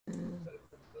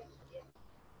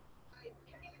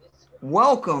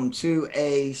Welcome to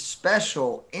a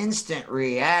special instant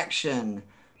reaction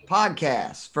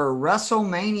podcast for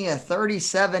WrestleMania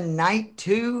 37 Night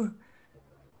 2.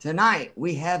 Tonight,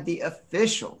 we have the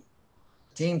official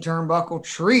Team Turnbuckle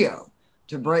trio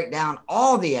to break down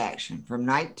all the action from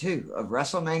Night 2 of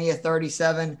WrestleMania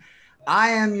 37. I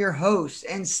am your host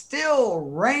and still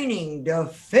reigning,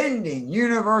 defending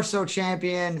Universal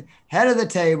Champion, head of the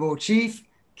table, Chief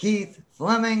Keith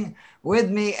Fleming.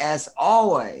 With me, as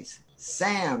always,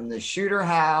 Sam the Shooter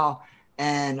Howe,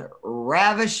 and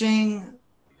ravishing,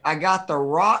 I got the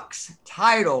Rock's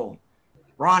title,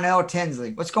 Ron L.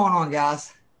 Tinsley. What's going on,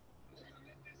 guys?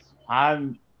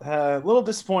 I'm a little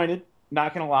disappointed.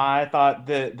 Not gonna lie, I thought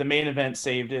the main event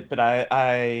saved it, but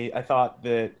I thought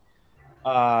that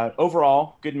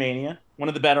overall, good Mania, one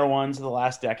of the better ones of the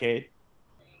last decade.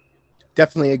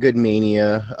 Definitely a good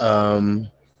Mania.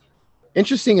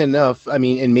 Interesting enough, I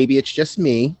mean, and maybe it's just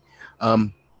me.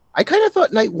 I kind of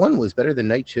thought night one was better than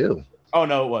night two. Oh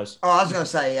no, it was. Oh, I was gonna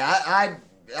say, I'd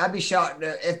be shocked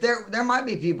if there might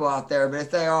be people out there, but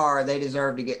if they are, they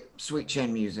deserve to get sweet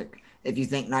chin music. If you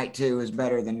think night two is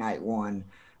better than night one,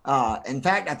 in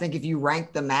fact, I think if you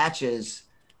rank the matches,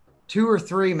 two or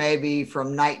three maybe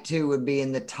from night two would be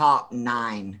in the top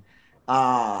nine.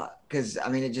 Because I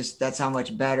mean, it just that's how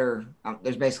much better.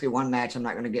 There's basically one match. I'm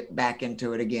not going to get back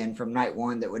into it again from night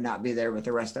one that would not be there, but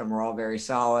the rest of them were all very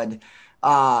solid.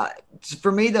 Uh,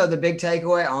 for me though, the big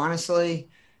takeaway, honestly,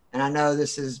 and I know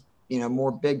this is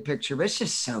more big picture, but it's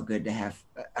just so good to have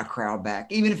a crowd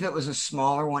back, even if it was a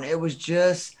smaller one. It was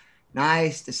just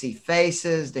nice to see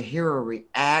faces, to hear a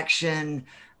reaction.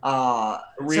 Some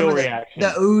Real of the reaction.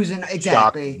 oohs and Shock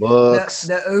exactly looks.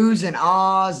 the oohs and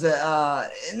ahs.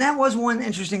 And that was one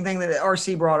interesting thing that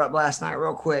RC brought up last night,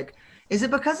 real quick. Is it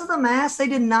because of the mask they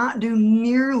did not do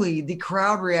nearly the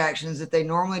crowd reactions that they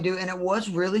normally do, and it was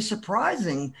really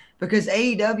surprising because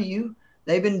AEW,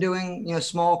 they've been doing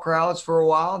small crowds for a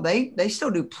while. They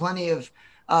still do plenty of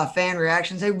fan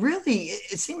reactions. They really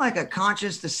it seemed like a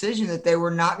conscious decision that they were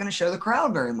not going to show the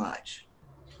crowd very much.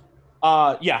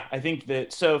 Yeah, I think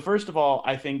that. So first of all,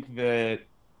 I think that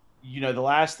the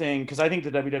last thing, because I think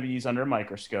the WWE is under a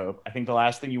microscope. I think the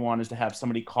last thing you want is to have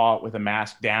somebody caught with a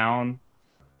mask down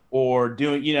or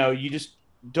doing. You just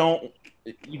don't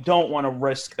you don't want to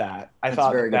risk that. I That's a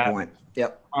thought very good that point.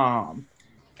 Yep. um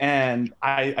and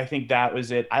I think that was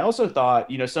it. I also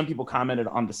thought, some people commented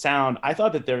on the sound. I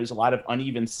thought that there was a lot of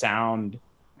uneven sound.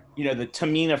 The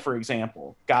Tamina, for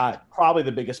example, got probably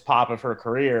the biggest pop of her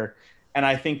career. And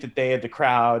I think that they had the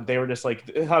crowd, they were just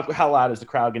like, how loud is the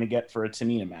crowd going to get for a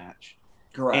Tamina match?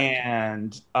 Correct.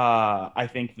 And I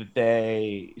think that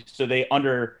they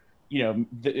under,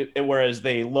 whereas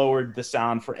they lowered the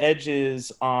sound for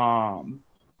Edges.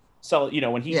 So,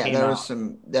 when he Yeah, came there was out,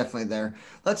 some definitely there.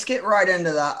 Let's get right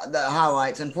into the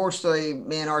highlights. Unfortunately,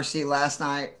 me and RC last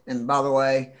night, and by the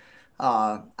way,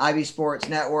 Ivy Sports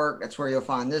Network, that's where you'll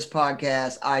find this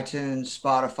podcast, iTunes,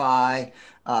 Spotify,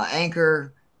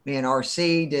 Anchor. Me and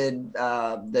RC did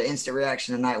the instant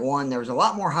reaction to night one. There was a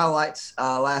lot more highlights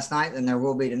last night than there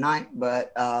will be tonight,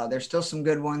 but there's still some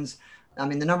good ones. I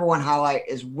mean, the number one highlight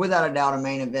is without a doubt a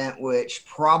main event, which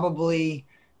probably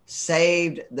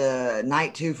saved the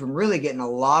night two from really getting a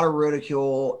lot of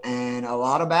ridicule and a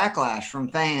lot of backlash from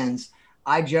fans.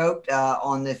 I joked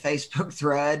on the Facebook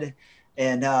thread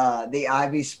and the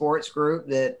Ivy Sports group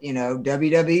that,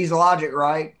 WWE's logic,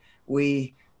 right?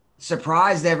 We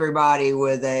surprised everybody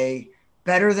with a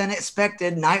better than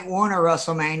expected night one of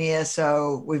WrestleMania.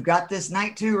 So we've got this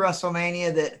night two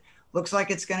WrestleMania that looks like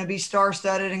it's going to be star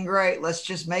studded and great. Let's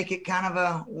just make it kind of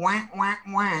a wank, wank,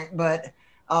 wank. But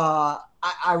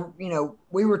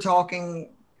we were talking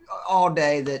all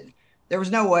day that there was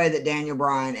no way that Daniel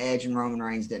Bryan, Edge, and Roman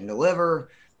Reigns didn't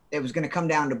deliver. It was going to come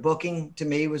down to booking. To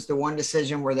me, was the one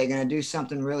decision. Were they going to do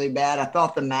something really bad? I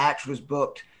thought the match was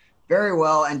booked very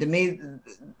well, and to me,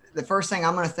 the first thing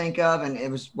I'm going to think of, and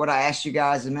it was what I asked you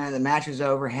guys the minute the match was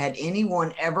over. Had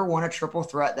anyone ever won a triple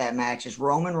threat that match? Is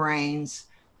Roman Reigns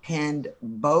pinned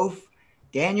both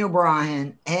Daniel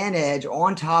Bryan and Edge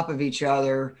on top of each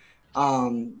other.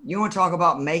 You want to talk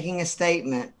about making a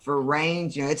statement for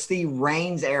Reigns? It's the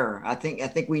Reigns era. I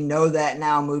think we know that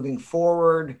now moving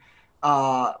forward.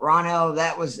 Ronell,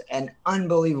 that was an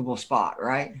unbelievable spot,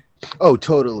 right? Oh,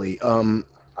 totally.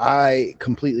 I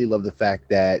completely love the fact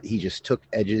that he just took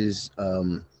Edge's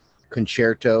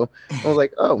concerto. I was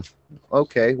like, oh,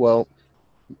 okay, well,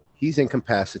 he's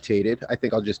incapacitated. I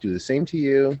think I'll just do the same to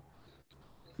you.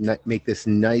 Make this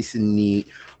nice and neat.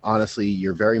 Honestly,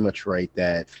 you're very much right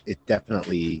that it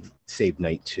definitely saved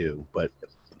night two, but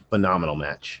phenomenal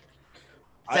match.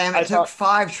 Sam, I it took thought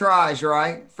 5 tries,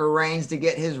 right, for Reigns to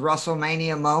get his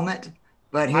WrestleMania moment,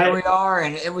 but here I we are,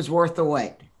 and it was worth the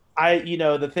wait.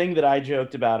 the thing that I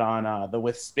joked about on the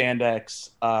with spandex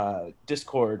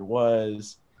Discord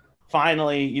was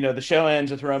finally, the show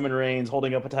ends with Roman Reigns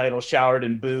holding up a title, showered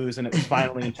in booze, and it was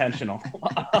finally intentional.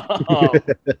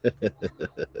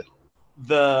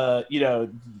 the you know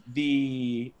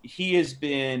the he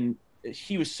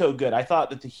was so good. I thought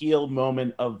that the heel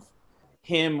moment of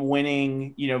him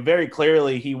winning, very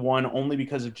clearly he won only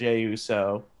because of Jey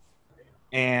Uso,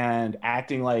 and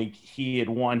acting like he had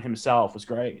won himself was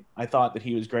great. I thought that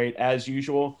he was great as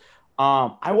usual.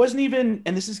 I wasn't even,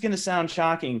 and this is going to sound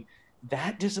shocking,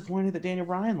 that disappointed that Daniel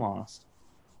Bryan lost.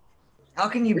 How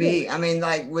can you be? I mean,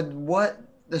 like with what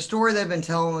the story they've been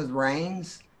telling with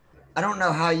Reigns, I don't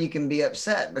know how you can be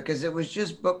upset because it was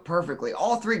just booked perfectly.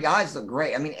 All three guys look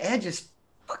great. I mean, Edge is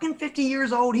fucking 50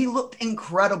 years old. He looked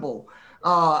incredible.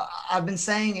 I've been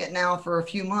saying it now for a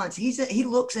few months. He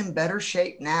looks in better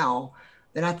shape now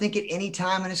than I think at any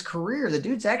time in his career. The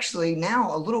dude's actually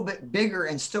now a little bit bigger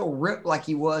and still ripped like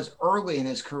he was early in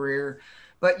his career.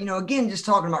 But again, just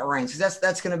talking about Reigns, because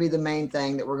that's going to be the main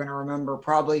thing that we're going to remember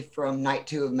probably from night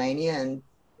 2 of Mania, and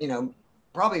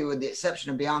probably with the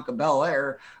exception of Bianca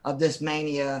Belair of this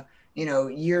Mania,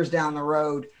 years down the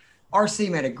road.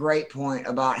 RC made a great point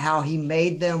about how he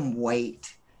made them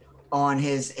wait on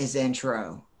his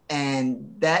intro.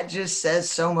 And that just says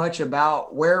so much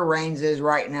about where Reigns is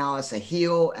right now as a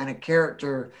heel and a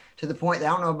character, to the point that I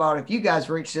don't know about if you guys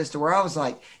reached this, to where I was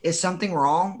like, is something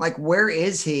wrong? Like, where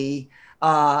is he?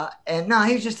 And no,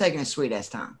 he was just taking a sweet ass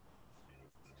time.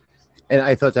 And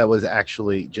I thought that was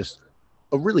actually just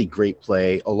a really great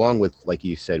play, along with, like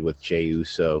you said, with Jey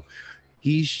Uso.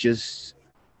 He's just,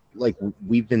 like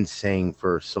we've been saying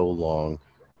for so long,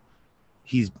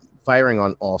 he's firing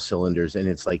on all cylinders, and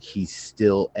it's like he's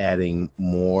still adding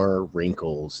more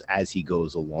wrinkles as he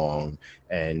goes along.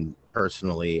 And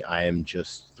personally, I am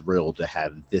just thrilled to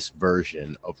have this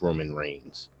version of Roman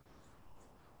Reigns.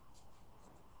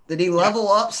 Did he level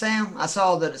up, Sam? I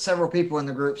saw that several people in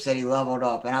the group said he leveled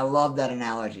up, and I love that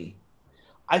analogy.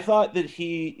 I thought that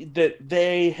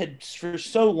they had for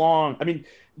so long. I mean,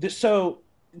 so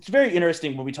it's very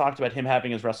interesting when we talked about him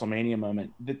having his WrestleMania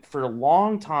moment. That for a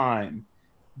long time,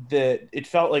 that it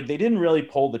felt like they didn't really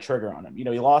pull the trigger on him. He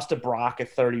lost to Brock at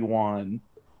 31.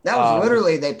 That was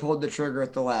literally, they pulled the trigger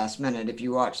at the last minute. If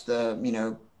you watch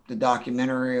the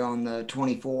documentary on the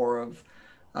 24 of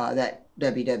that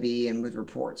WWE and with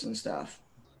reports and stuff.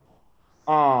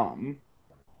 Um,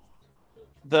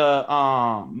 the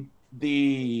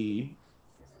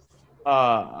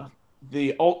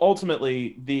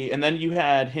ultimately and then you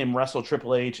had him wrestle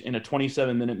Triple H in a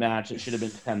 27-minute match that should have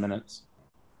been 10 minutes.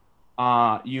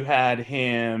 You had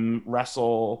him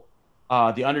wrestle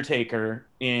the Undertaker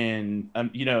in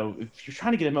if you're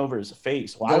trying to get him over as a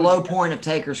face, the low point of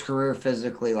Taker's career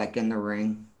physically, like in the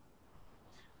ring.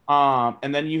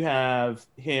 And then you have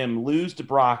him lose to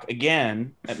Brock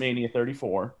again at Mania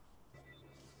 34.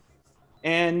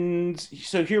 And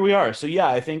so here we are. So yeah,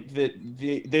 I think that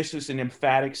this was an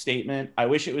emphatic statement. I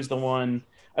wish it was the one.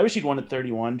 I wish he'd won at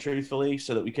 31, truthfully,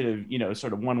 so that we could have,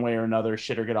 sort of one way or another,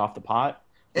 shit or get off the pot.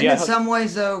 And in some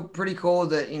ways, though, pretty cool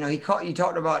that, you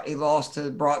talked about he lost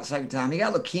to Brock the second time. He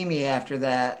got leukemia after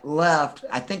that, left.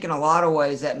 I think in a lot of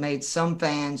ways that made some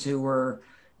fans who were,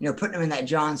 putting him in that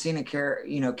John Cena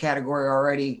category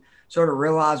already, sort of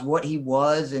realize what he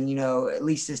was and, at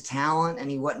least his talent, and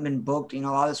he wasn't been booked. A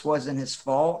lot of this wasn't his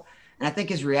fault. And I think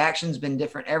his reaction's been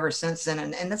different ever since then.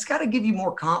 And that's got to give you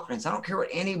more confidence. I don't care what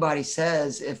anybody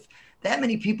says. If that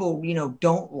many people,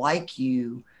 don't like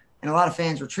you, and a lot of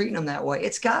fans were treating him that way,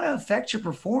 it's got to affect your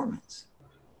performance.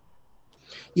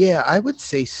 Yeah, I would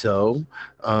say so.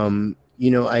 I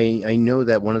know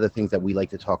that one of the things that we like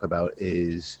to talk about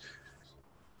is,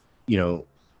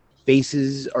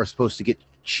 faces are supposed to get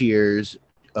cheers,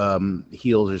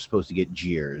 heels are supposed to get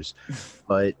jeers.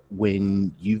 But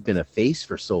when you've been a face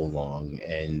for so long,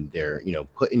 and they're,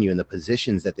 putting you in the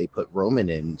positions that they put Roman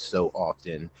in so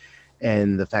often,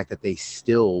 and the fact that they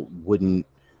still wouldn't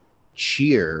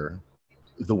cheer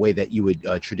the way that you would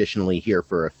traditionally hear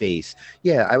for a face,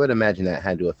 yeah, I would imagine that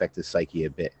had to affect his psyche a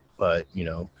bit. But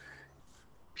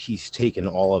he's taken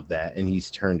all of that and he's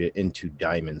turned it into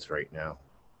diamonds right now.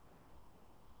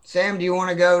 Sam, do you want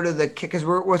to go to because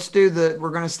we're going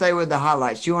to stay with the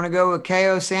highlights. Do you want to go with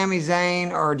KO, Sami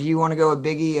Zayn, or do you want to go with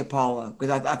Big E, Apollo?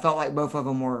 Because I felt like both of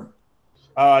them were.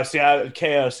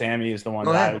 KO Sami is the one.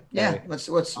 Go ahead. Yeah, let's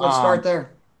start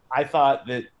there. I thought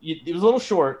that it was a little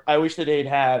short. I wish that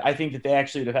I think that they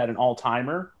actually would have had an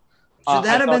all-timer. Should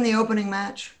that have been the opening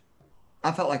match?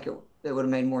 I felt like it would have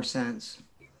made more sense.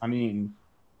 I mean,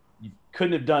 you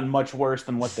couldn't have done much worse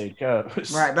than what they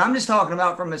chose. Right, but I'm just talking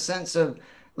about from a sense of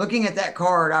looking at that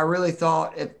card. I really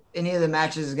thought if any of the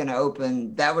matches is going to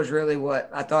open, that was really what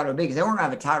I thought it would be because they weren't going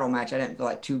to have a title match. I didn't feel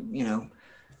like two,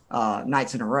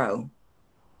 nights in a row.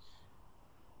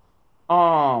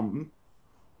 Um,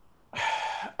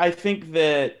 I think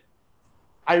that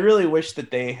I really wish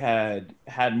that they had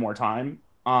more time.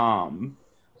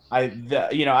 I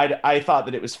thought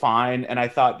that it was fine, and I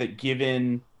thought that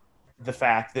given the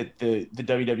fact that the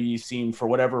WWE scene, for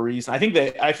whatever reason, I think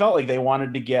that I felt like they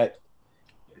wanted to get.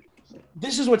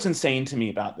 This is what's insane to me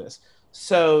about this.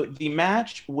 So the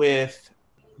match with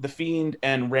the Fiend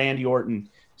and Randy Orton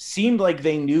seemed like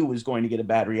they knew was going to get a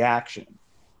bad reaction,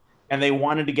 and they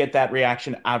wanted to get that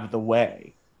reaction out of the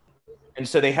way. And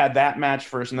so they had that match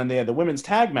first, and then they had the women's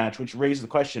tag match, which raised the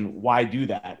question: why do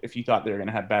that if you thought they were going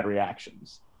to have bad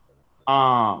reactions?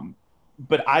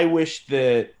 But I wish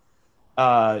that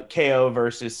KO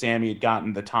versus Sammy had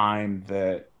gotten the time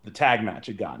that the tag match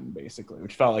had gotten, basically,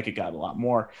 which felt like it got a lot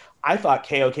more. I thought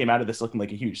KO came out of this looking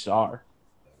like a huge star.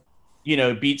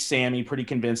 Beat Sammy pretty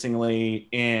convincingly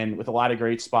in with a lot of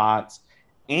great spots,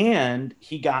 and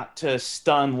he got to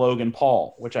stun Logan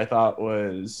Paul, which I thought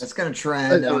was That's going to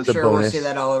trend. That I'm was a sure we'll bonus. see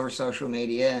that all over social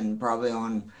media and probably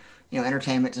on,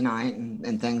 Entertainment Tonight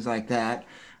and things like that.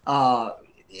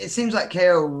 It seems like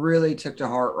KO really took to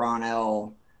heart Ron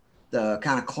L, the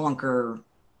kind of clunker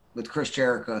with Chris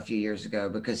Jericho a few years ago,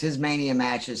 because his Mania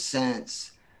matches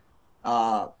since,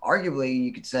 arguably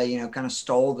you could say, kind of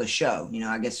stole the show.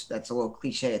 I guess that's a little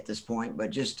cliche at this point, but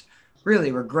just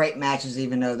really were great matches,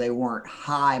 even though they weren't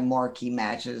high marquee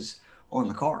matches on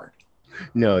the card.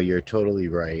 No, you're totally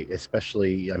right.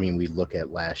 Especially, I mean, we look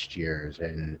at last year's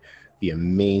and the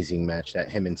amazing match that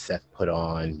him and Seth put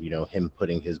on, him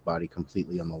putting his body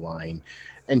completely on the line.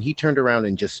 And he turned around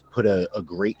and just put a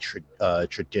great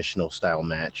traditional style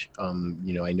match. I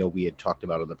know we had talked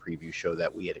about on the preview show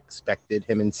that we had expected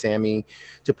him and Sammy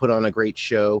to put on a great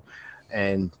show.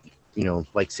 And,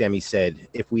 like Sammy said,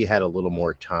 if we had a little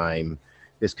more time,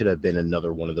 this could have been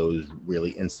another one of those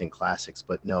really instant classics,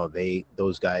 but no,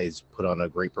 those guys put on a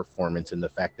great performance, and the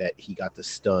fact that he got to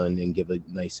stun and give a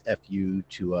nice fu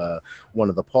to one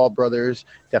of the Paul brothers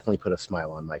definitely put a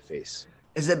smile on my face.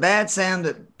 Is it bad, Sam,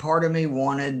 that part of me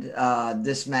wanted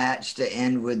this match to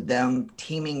end with them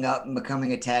teaming up and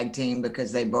becoming a tag team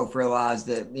because they both realized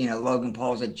that, Logan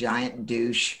Paul's a giant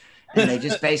douche and they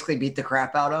just basically beat the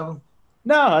crap out of him?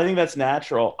 No, I think that's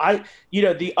natural.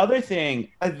 The other thing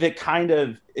that kind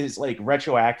of is like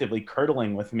retroactively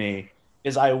curdling with me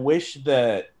is I wish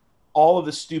that all of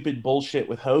the stupid bullshit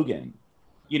with Hogan,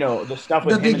 the stuff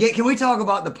with him. Can we talk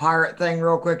about the pirate thing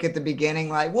real quick at the beginning?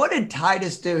 Like, what did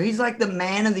Titus do? He's like the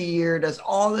man of the year, does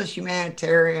all this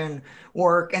humanitarian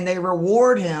work, and they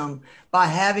reward him by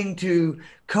having to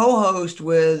co-host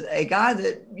with a guy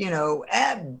that,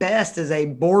 at best is a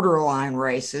borderline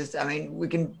racist. I mean, we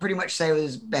can pretty much say with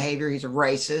his behavior, he's a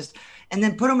racist. And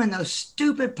then put him in those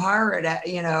stupid pirate,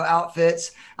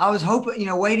 outfits. I was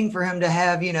hoping, waiting for him to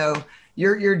have,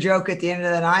 your joke at the end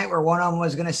of the night where one of them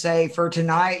was going to say for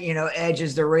tonight, Edge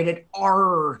is the rated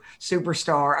R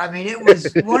superstar. I mean, it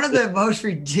was one of the most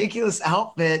ridiculous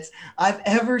outfits I've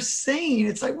ever seen.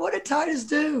 It's like, what did Titus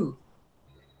do?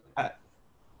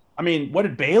 I mean, what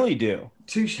did Bailey do?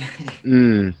 Touche.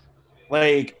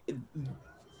 Like,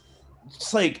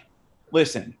 it's like,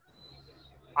 listen,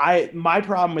 my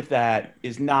problem with that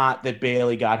is not that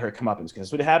Bailey got her comeuppance,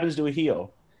 because what happens to a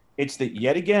heel. It's that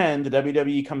yet again, the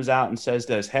WWE comes out and says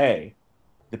to us, hey,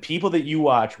 the people that you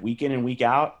watch week in and week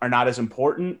out are not as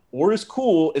important or as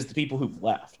cool as the people who've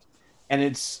left. And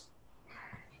it's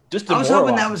just I was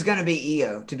hoping that was going to be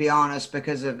Io, to be honest,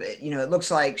 because of, it looks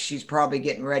like she's probably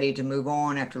getting ready to move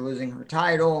on after losing her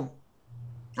title.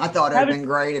 I thought it would have been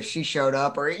great if she showed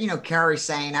up, or, Kairi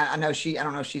Sane. I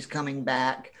don't know if she's coming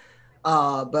back.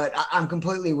 But I'm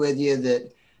completely with you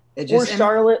that it just, or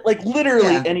Charlotte, like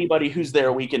literally anybody who's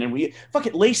there weekend and week. Fuck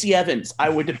it, Lacey Evans. I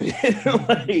would have been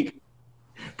like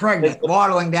pregnant,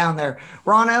 waddling down there.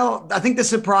 Ronell, I think the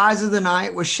surprise of the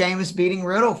night was Sheamus beating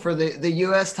Riddle for the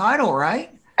U.S. title, right?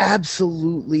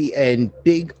 Absolutely, and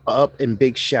big up and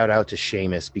big shout out to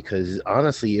Sheamus, because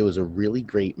honestly, it was a really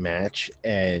great match,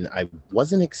 and I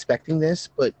wasn't expecting this,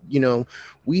 but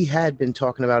we had been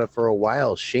talking about it for a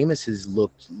while. Sheamus has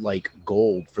looked like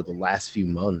gold for the last few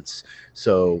months,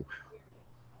 so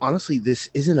honestly, this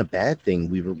isn't a bad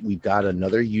thing. We've got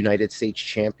another United States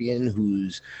champion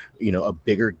who's a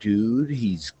bigger dude.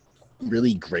 He's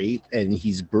really great and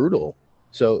he's brutal.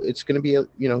 So it's going to be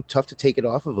tough to take it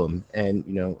off of him.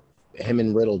 And him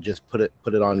and Riddle just put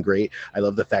it on great. I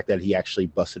love the fact that he actually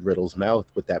busted Riddle's mouth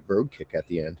with that bird kick at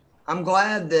the end. I'm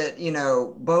glad that,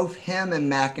 both him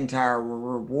and McIntyre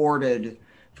were rewarded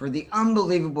for the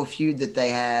unbelievable feud that they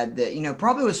had that,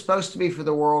 probably was supposed to be for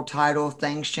the world title.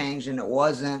 Things changed and it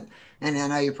wasn't. And I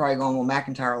know you're probably going, well,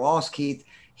 McIntyre lost, Keith.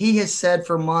 He has said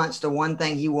for months the one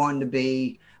thing he wanted to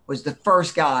be was the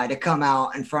first guy to come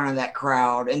out in front of that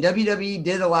crowd. And WWE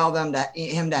did allow him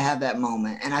to have that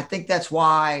moment. And I think that's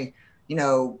why,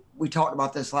 we talked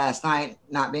about this last night,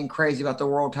 not being crazy about the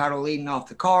world title leading off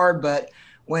the card, but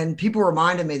when people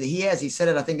reminded me that he said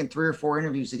it, I think in 3 or 4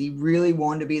 interviews, that he really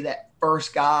wanted to be that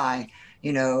first guy,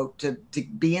 to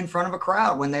be in front of a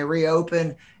crowd when they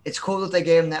reopen. It's cool that they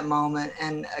gave him that moment.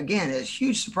 And again, it's a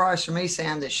huge surprise for me,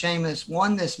 Sam, that Sheamus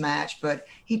won this match, but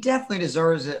he definitely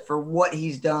deserves it for what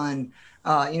he's done,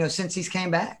 since he's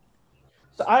came back.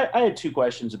 So I had 2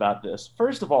 questions about this.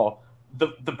 First of all,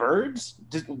 the birds,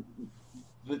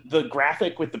 the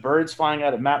graphic with the birds flying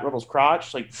out of Matt Riddle's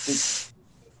crotch, I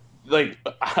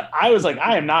was like,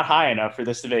 I am not high enough for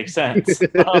this to make sense.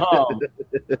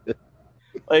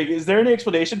 Is there any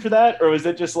explanation for that, or was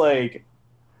it just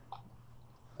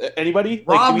anybody?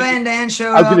 Rob Van Dam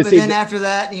showed up, and then after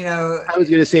that, I was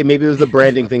going to say maybe it was the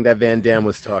branding thing that Van Dam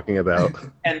was talking about.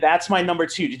 And that's my number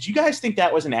 2. Did you guys think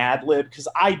that was an ad lib? Because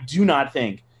I do not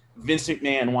think Vince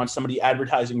McMahon wants somebody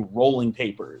advertising rolling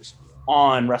papers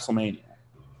on WrestleMania.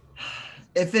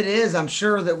 If it is, I'm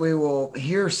sure that we will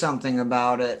hear something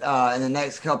about it in the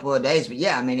next couple of days. But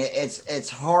yeah, I mean, it's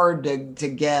hard to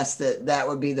guess that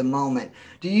would be the moment.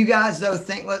 Do you guys though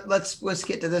think? Let's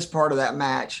get to this part of that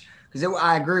match, because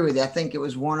I agree with you. I think it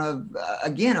was one of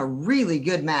again a really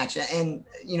good match. And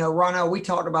Ronald, we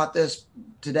talked about this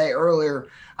today earlier.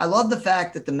 I love the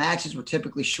fact that the matches were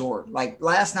typically short. Like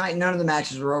last night, none of the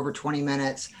matches were over 20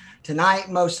 minutes. Tonight,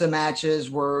 most of the matches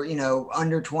were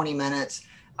under 20 minutes.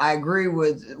 I agree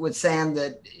with Sam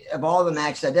that of all the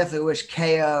matches, I definitely wish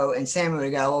KO and Sammy would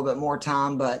have got a little bit more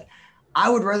time, but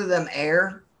I would rather them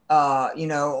air,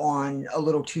 on a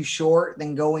little too short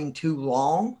than going too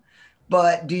long.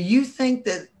 But do you think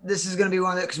that this is going to be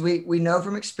one of the, because we know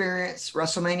from experience,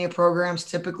 WrestleMania programs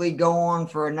typically go on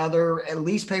for another, at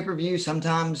least pay-per-view,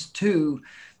 sometimes 2.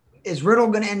 Is Riddle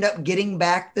going to end up getting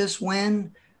back this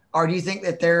win? Or do you think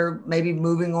that they're maybe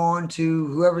moving on to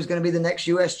whoever's going to be the next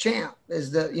U.S. champ is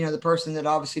the person that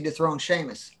obviously dethroned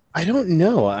Sheamus? I don't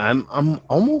know. I'm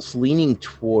almost leaning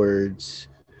towards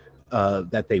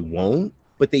that they won't,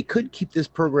 but they could keep this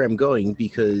program going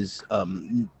because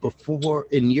before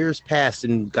in years past,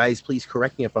 and guys, please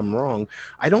correct me if I'm wrong,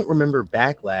 I don't remember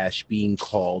Backlash being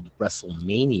called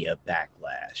WrestleMania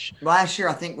Backlash. Last year,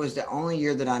 I think, was the only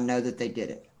year that I know that they did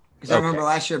it, because I remember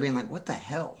last year being like, what the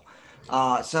hell?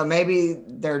 So maybe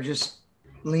they're just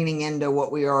leaning into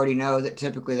what we already know, that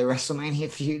typically the WrestleMania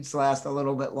feuds last a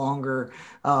little bit longer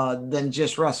than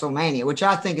just WrestleMania, which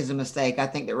I think is a mistake. I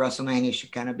think that WrestleMania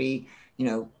should kind of be,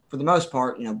 for the most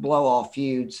part, blow off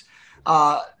feuds.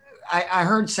 I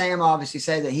heard Sam obviously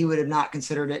say that he would have not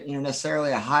considered it,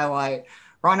 necessarily a highlight.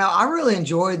 Right now, I really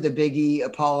enjoyed the Big E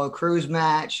Apollo Crews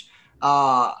match.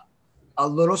 A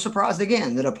little surprised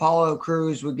again that Apollo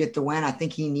Crews would get the win. I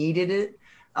think he needed it.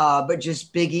 But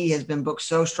just Big E has been booked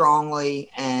so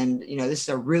strongly, and this is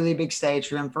a really big stage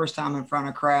for him, first time in front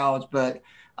of crowds. But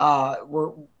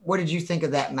what did you think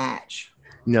of that match?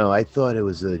 No, I thought it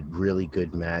was a really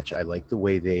good match. I like the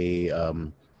way they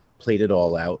played it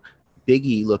all out. Big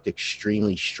E looked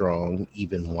extremely strong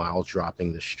even while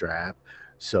dropping the strap.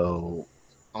 So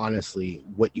honestly,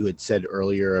 what you had said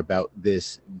earlier about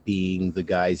this being the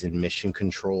guys in Mission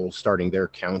Control starting their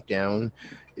countdown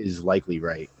is likely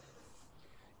right.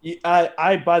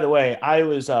 I by the way, I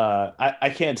was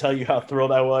I can't tell you how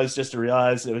thrilled I was just to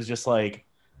realize it was just like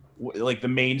the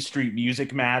Main Street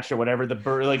Music match or whatever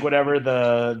whatever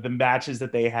the matches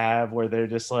that they have where they're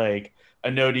just like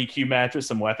a no DQ match with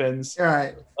some weapons. All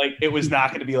right. Like it was not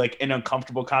going to be like an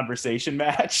uncomfortable conversation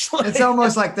match. It's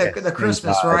almost like the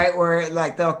Christmas, right? Where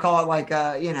like they'll call it like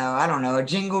I don't know, a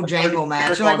jingle jangle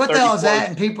match. You're like, what the hell is that?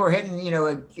 And people are hitting,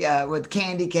 with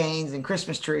candy canes and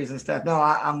Christmas trees and stuff. No,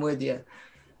 I'm with you.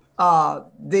 The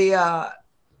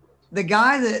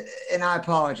guy that, and I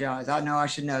apologize, I know I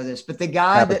should know this, but the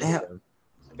guy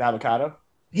Avocado,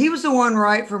 he was the one,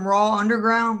 right, from Raw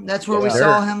Underground. That's where we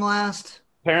saw him last.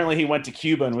 Apparently he went to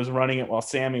Cuba and was running it while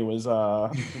Sammy was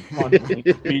on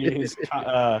his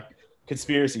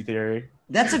conspiracy theory.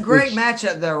 That's a great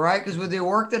matchup though, right? Because with the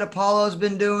work that Apollo's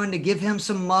been doing to give him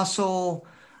some muscle,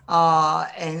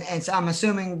 and so I'm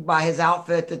assuming by his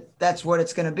outfit that's what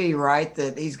it's going to be, right?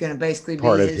 That he's going to basically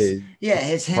be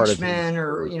his henchman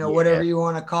or whatever you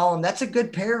want to call him. That's a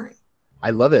good pairing. I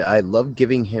love it. I love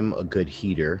giving him a good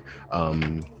heater.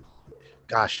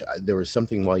 There was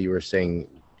something while you were saying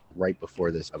right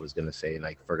before this I was going to say and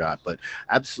I forgot. But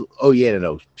absolutely. Oh yeah,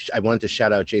 no. I wanted to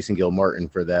shout out Jason Gilmartin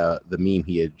for the meme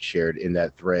he had shared in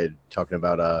that thread talking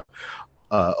about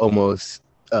almost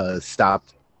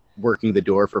stopped working the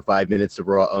door for 5 minutes of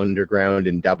Raw Underground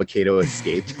and Dabba-Kato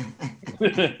escaped.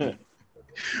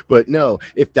 But no,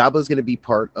 if Dabba's going to be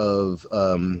part of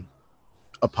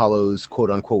Apollo's quote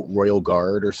unquote royal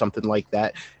guard or something like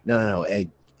that, no.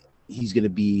 He's going to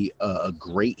be a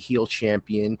great heel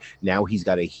champion. Now he's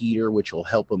got a heater, which will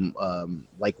help him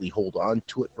likely hold on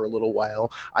to it for a little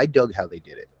while. I dug how they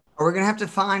did it. We're gonna have to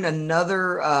find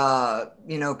another,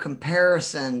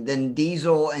 comparison than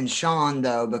Diesel and Sean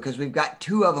though, because we've got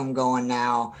two of them going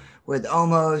now with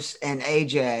Omos and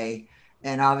AJ,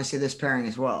 and obviously this pairing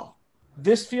as well.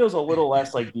 This feels a little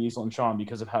less like Diesel and Sean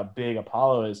because of how big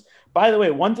Apollo is. By the way,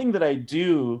 one thing that I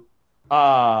do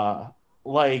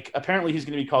like, apparently he's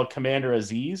going to be called Commander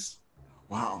Aziz.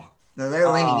 Wow, they're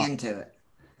leaning into it.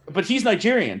 But he's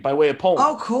Nigerian by way of Poland.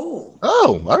 Oh, cool.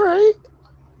 Oh, all right.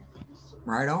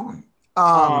 Right on.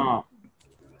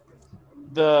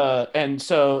 And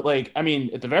so, like, I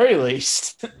mean, at the very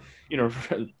least,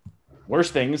 worse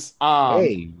things.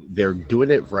 Hey, they're doing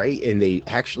it right, and they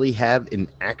actually have an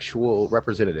actual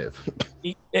representative.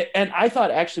 And I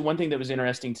thought actually one thing that was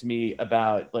interesting to me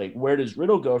about, like, where does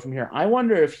Riddle go from here? I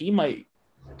wonder if he might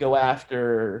go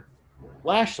after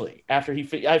Lashley after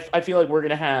I feel like we're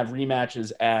gonna have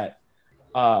rematches at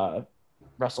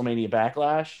WrestleMania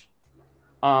Backlash.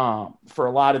 For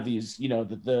a lot of these,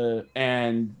 the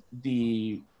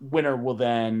winner will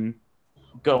then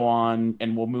go on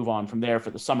and we'll move on from there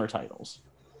for the summer titles.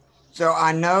 So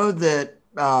I know that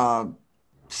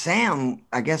Sam,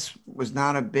 I guess, was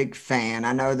not a big fan.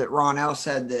 I know that Ronell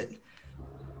said that,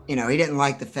 he didn't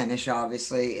like the finish,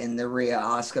 obviously, in the Rhea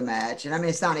Asuka match. And I mean,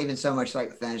 it's not even so much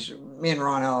like the finish. Me and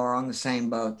Ronell are on the same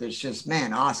boat. There's just,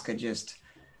 man, Asuka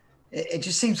it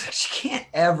just seems like she can't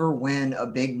ever win a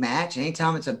big match.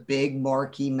 Anytime it's a big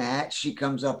marquee match, she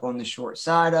comes up on the short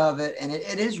side of it. And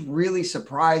it is really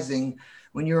surprising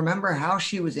when you remember how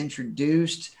she was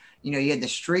introduced. You had the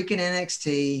streak in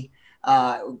NXT,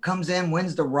 comes in,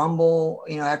 wins the Rumble,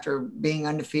 after being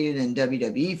undefeated in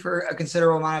WWE for a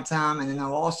considerable amount of time. And then they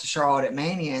lost to Charlotte at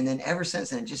Mania. And then ever since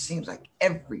then, it just seems like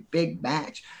every big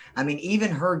match. I mean,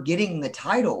 even her getting the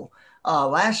title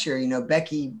last year,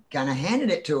 Becky kind of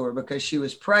handed it to her because she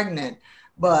was pregnant.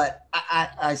 But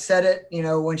I said it,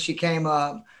 when she came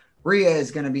up, Rhea is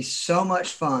going to be so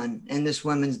much fun in this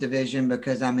women's division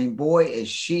because, I mean, boy, is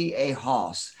she a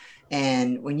hoss.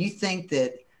 And when you think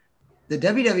that the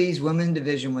WWE's women's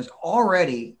division was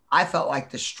already, I felt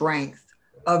like, the strength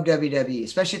of WWE,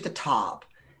 especially at the top.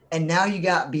 And now you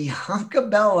got Bianca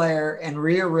Belair and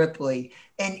Rhea Ripley.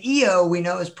 And Io, we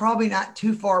know, is probably not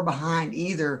too far behind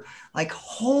either. Like,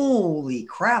 holy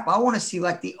crap. I want to see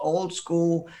like the old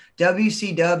school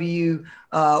WCW,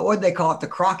 what do they call it? The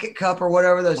Crockett Cup or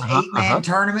whatever, those 8-man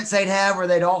tournaments they'd have where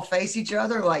they'd all face each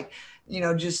other. Like,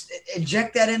 just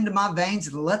inject that into my veins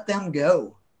and let them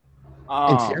go.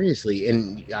 And seriously,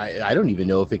 and I don't even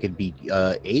know if it could be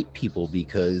 8 people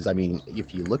because, I mean,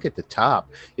 if you look at the top,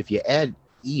 if you add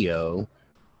Io,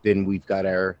 then we've got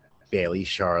our Bayley,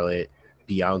 Charlotte,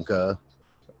 Bianca,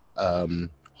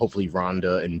 hopefully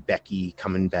Ronda and Becky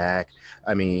coming back.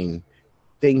 I mean,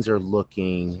 things are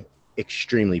looking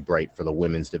extremely bright for the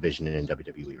women's division in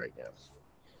WWE right now.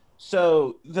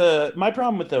 So my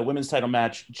problem with the women's title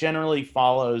match generally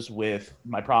follows with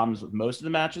my problems with most of the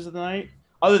matches of the night,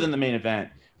 other than the main event,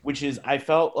 which is I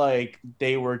felt like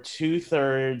they were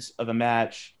 2/3 of a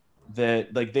match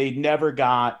that, like, they never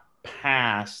got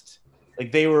past.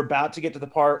 Like, they were about to get to the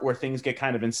part where things get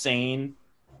kind of insane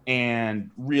and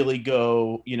really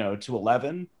go, to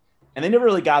 11. And they never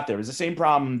really got there. It was the same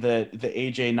problem that the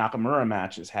AJ Nakamura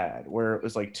matches had, where it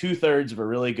was like 2/3 of a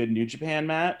really good New Japan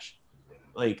match.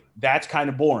 Like, that's kind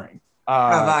of boring. If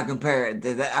I compare it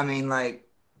to that, I mean, like,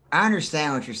 I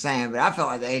understand what you're saying, but I felt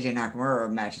like the AJ Nakamura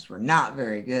matches were not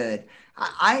very good.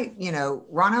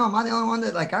 Ronell, am I the only one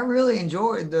that, like, I really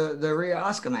enjoyed the Rhea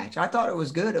Asuka match? I thought it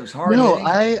was good. It was hard. No,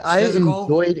 I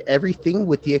enjoyed everything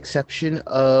with the exception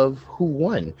of who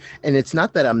won. And it's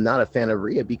not that I'm not a fan of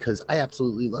Rhea, because I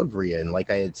absolutely love Rhea. And like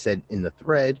I had said in the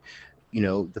thread,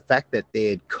 the fact that they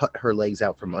had cut her legs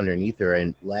out from underneath her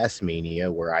in last Mania,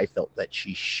 where I felt that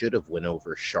she should have went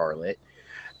over Charlotte,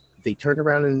 they turned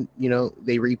around and,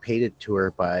 they repaid it to her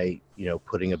by,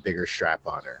 putting a bigger strap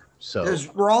on her. So does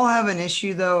Raw have an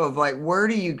issue, though, of, like, where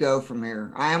do you go from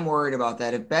here? I am worried about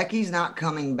that. If Becky's not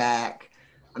coming back,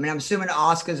 I mean, I'm assuming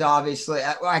Asuka's obviously.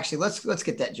 Well, actually, let's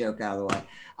get that joke out of the way.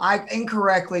 I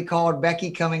incorrectly called Becky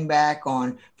coming back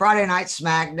on Friday Night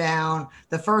SmackDown,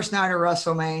 the first night of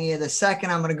WrestleMania. The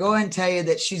second, I'm going to go ahead and tell you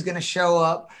that she's going to show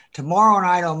up tomorrow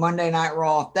night on Monday Night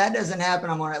Raw. If that doesn't happen,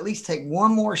 I'm going to at least take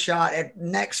one more shot at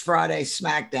next Friday's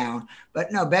SmackDown.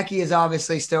 But no, Becky is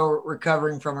obviously still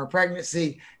recovering from her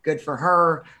pregnancy. Good for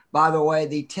her. By the way,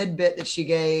 the tidbit that she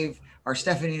gave, or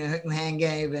Stephanie McMahon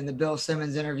gave in the Bill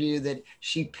Simmons interview, that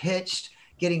she pitched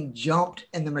getting jumped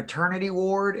in the maternity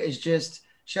ward, is just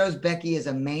shows Becky is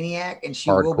a maniac, and she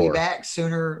will be Hardcore. back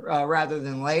sooner rather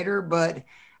than later. But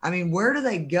I mean, where do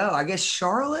they go? I guess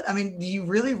Charlotte. I mean, do you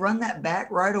really run that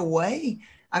back right away?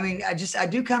 I mean, I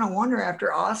do kind of wonder after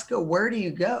Asuka, where do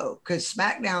you go? Because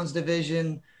SmackDown's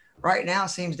division right now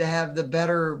seems to have the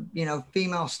better,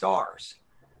 female stars.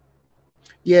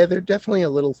 Yeah, they're definitely a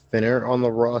little thinner on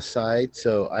the Raw side,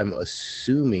 so I'm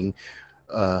assuming,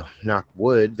 knock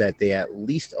wood, that they at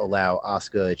least allow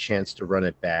Asuka a chance to run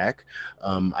it back.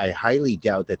 I highly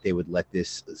doubt that they would let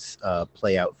this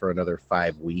play out for another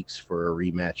 5 weeks for a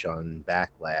rematch on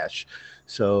Backlash.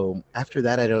 So after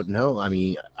that, I don't know. I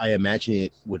mean, I imagine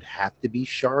it would have to be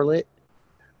Charlotte,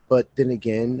 but then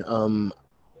again,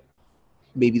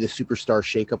 maybe the superstar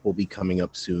shakeup will be coming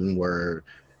up soon, where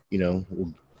we'll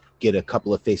get a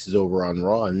couple of faces over on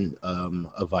Raw and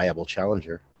a viable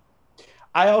challenger.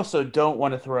 I also don't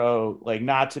want to throw,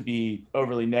 not to be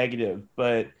overly negative,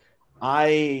 but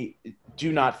I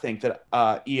do not think that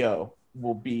Io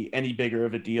will be any bigger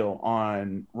of a deal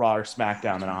on Raw or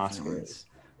SmackDown than Asuka is.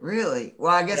 Really?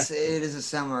 Well, I guess it is a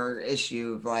similar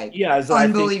issue of so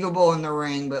unbelievable in the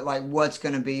ring, but what's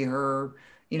going to be her,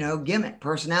 gimmick,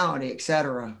 personality,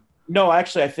 etc. No,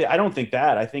 actually, I don't think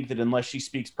that. I think that unless she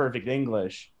speaks perfect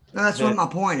English. No, that's what my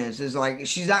point is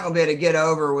she's not going to be able to get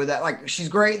over with that. She's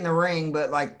great in the ring,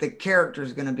 but the character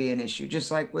is going to be an issue, just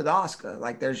like with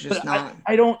Asuka. There's just not.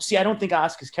 I don't think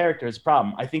Asuka's character is a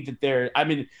problem. I think that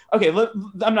I'm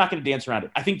not going to dance around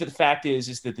it. I think that the fact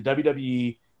is that the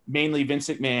WWE, mainly Vince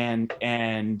McMahon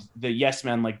and the yes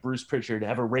men like Bruce Pritchard,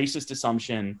 have a racist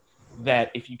assumption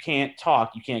that if you can't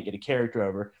talk, you can't get a character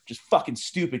over. Just fucking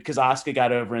stupid, because Asuka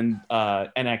got over in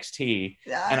NXT.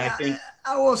 And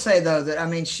I will say though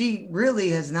that she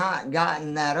really has not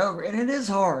gotten that over, and it is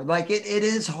hard. It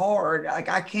is hard.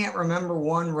 I can't remember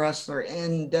one wrestler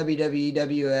in WWE,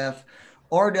 WF,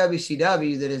 or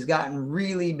WCW that has gotten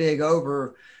really big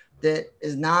over that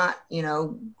is not,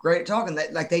 great at talking.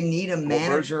 That they need a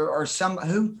manager or some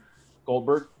who.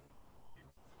 Goldberg.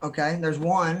 Okay, there's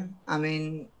one.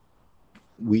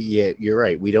 You're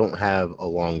right. We don't have a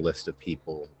long list of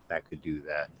people that could do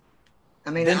that.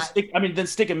 Then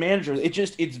stick a manager.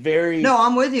 It's very. No,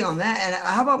 I'm with you on that. And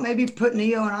how about maybe putting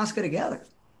Io and Asuka together?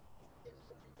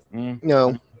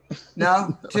 No.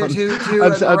 No, I'm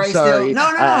sorry.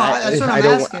 No. That's what I'm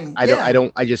asking.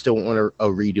 I just don't want a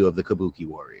redo of the Kabuki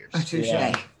Warriors.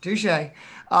 Touche.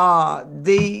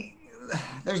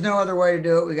 There's no other way to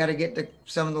do it. We got to get to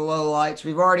some of the low lights.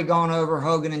 We've already gone over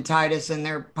Hogan and Titus in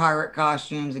their pirate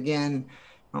costumes. Again,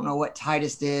 I don't know what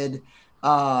Titus did.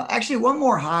 Actually, one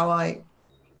more highlight.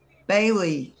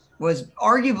 Bayley was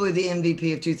arguably the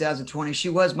MVP of 2020. She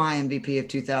was my MVP of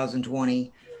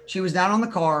 2020. She was not on the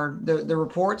card. The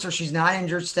reports are she's not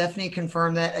injured. Stephanie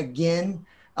confirmed that again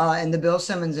in the Bill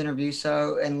Simmons interview.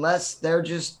 So unless they're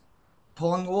just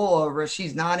pulling the wool over her,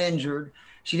 she's not injured.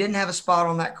 She didn't have a spot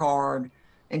on that card.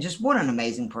 And just what an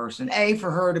amazing person.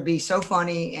 For her to be so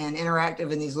funny and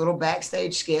interactive in these little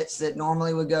backstage skits that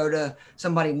normally would go to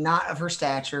somebody not of her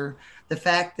stature. The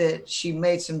fact that she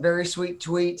made some very sweet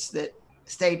tweets that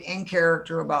stayed in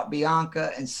character about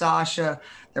Bianca and Sasha.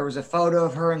 There was a photo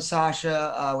of her and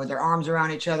Sasha with their arms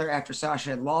around each other after Sasha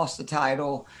had lost the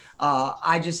title.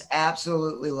 I just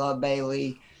absolutely love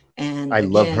Bayley. And I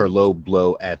love her low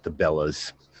blow at the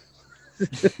Bellas.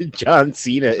 John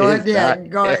Cena go ahead,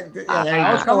 go ahead.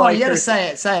 Yeah, come on, you gotta say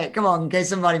it. Come on, in case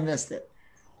somebody missed it.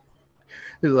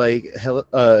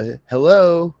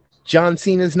 Hello, John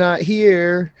Cena's not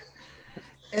here.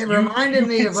 It reminded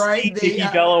me of Nikki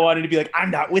Bella wanted to be like,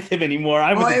 I'm not with him anymore.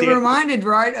 It reminded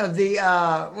of the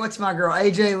what's my girl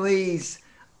AJ Lee's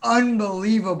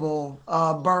unbelievable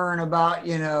burn about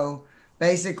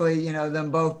basically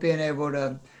them both being able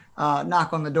to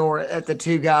knock on the door at the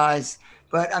two guys.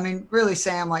 But really,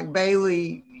 Sam,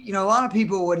 Bayley, a lot of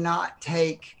people would not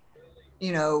take,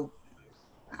 I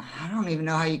don't even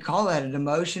know how you call that, an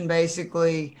emotion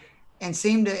basically, and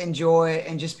seem to enjoy it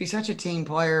and just be such a team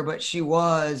player. But she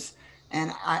was,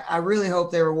 and I really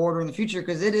hope they reward her in the future,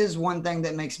 because it is one thing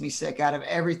that makes me sick out of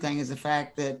everything is the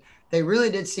fact that they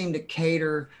really did seem to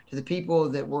cater to the people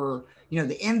that were,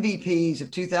 the MVPs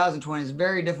of 2020. It's a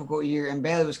very difficult year, and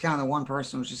Bayley was kind of the one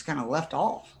person who was just kind of left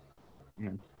off.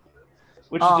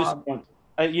 Which is disappointing.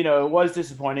 It was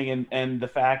disappointing, and the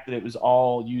fact that it was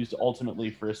all used ultimately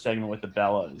for a segment with the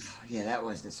Bellas. Yeah, that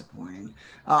was disappointing.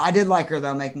 I did like her,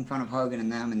 though, making fun of Hogan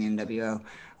and them in the NWO.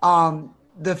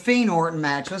 The Fiend Orton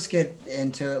match, let's get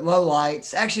into it. Low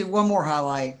lights. Actually, one more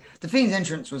highlight. The Fiend's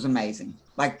entrance was amazing.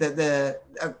 Like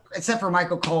except for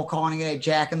Michael Cole calling it a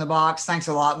Jack in the Box. Thanks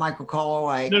a lot, Michael Cole.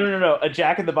 No. A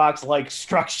Jack in the Box like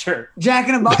structure. Jack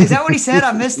in the Box. Is that what he said?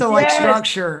 I missed the like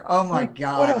structure. Oh my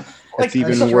god. That's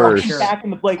even worse.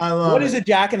 What is a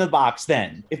Jack in the Box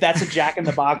then? If that's a Jack in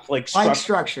the Box like structure. Like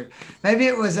structure. Maybe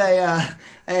it was a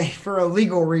for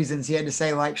legal reasons he had to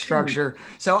say like structure.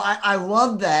 So I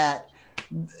love that.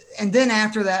 And then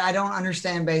after that, I don't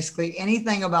understand basically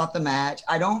anything about the match.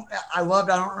 I don't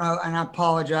know, and I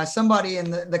apologize. Somebody in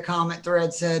the comment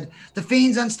thread said the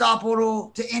Fiend's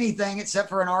unstoppable to anything except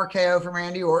for an RKO from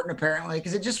Randy Orton, apparently,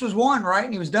 because it just was one, right?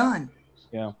 And he was done.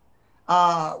 Yeah.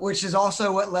 Which is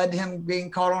also what led to him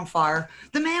being caught on fire.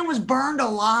 The man was burned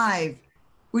alive.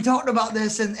 We talked about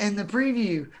this in the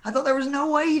preview. I thought there was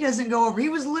no way he doesn't go over. He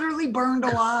was literally burned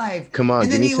alive. Come on,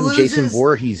 give me some Jason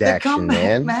Voorhees action,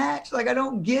 man. Match. Like, I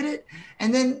don't get it.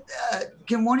 And then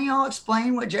can one of y'all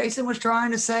explain what Jason was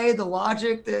trying to say, the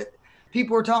logic that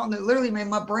people were talking that literally made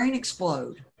my brain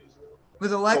explode?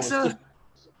 With Alexa?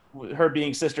 Her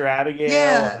being Sister Abigail?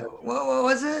 Yeah. What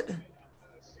was it?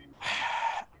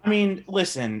 I mean,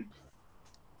 listen,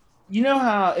 you know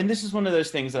how, and this is one of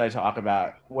those things that I talk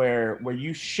about where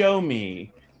you show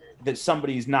me that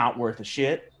somebody's not worth a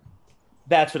shit.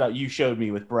 That's what you showed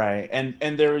me with Bray.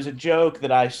 And there was a joke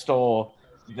that I stole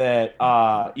that,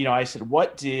 I said,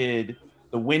 what did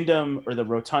the Wyndham or the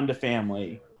Rotunda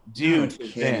family do to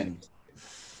Vince?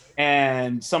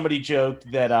 And somebody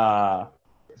joked that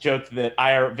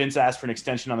Vince asked for an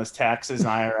extension on his taxes and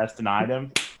IRS denied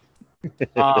him.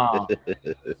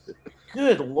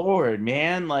 Good Lord,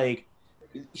 man. Like,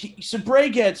 so Bray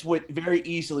gets what very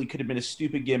easily could have been a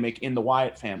stupid gimmick in the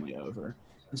Wyatt family over.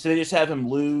 And so they just have him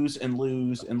lose and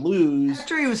lose and lose.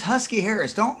 After he was Husky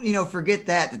Harris, don't, forget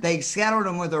that they scattered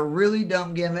him with a really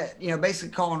dumb gimmick,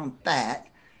 basically calling him fat.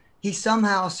 He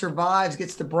somehow survives,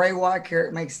 gets the Bray Wyatt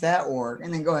character, makes that work.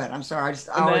 And then go ahead. I'm sorry.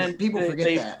 People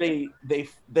forget that.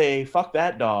 They fuck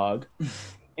that dog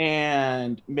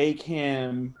and make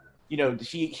him,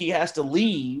 he has to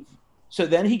leave. So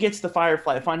then he gets the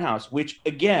Firefly Funhouse, which,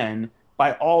 again,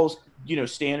 by all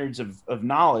standards of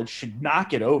knowledge, should not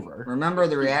get over. Remember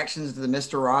the reactions to the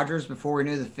Mr. Rogers before we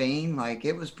knew the Fiend? Like,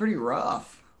 it was pretty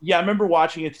rough. Yeah, I remember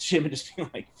watching it at the gym and just being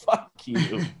like, fuck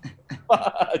you.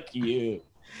 Fuck you.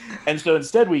 And so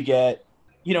instead we get,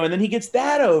 and then he gets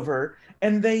that over,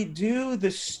 and they do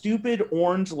the stupid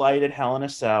orange light at Hell in a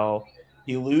Cell.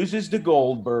 He loses to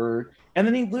Goldberg. And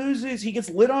then he gets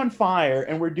lit on fire,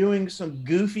 and we're doing some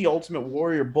goofy Ultimate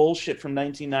Warrior bullshit from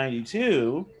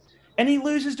 1992, and he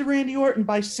loses to Randy Orton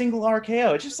by single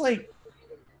RKO. It's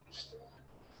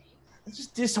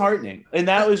just disheartening. And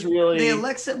that was really... The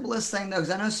Alexa Bliss thing, though, because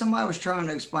I know somebody was trying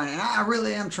to explain it, and I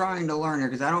really am trying to learn here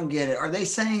because I don't get it. Are they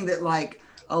saying that, like,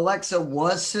 Alexa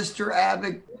was Sister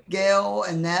Abigail,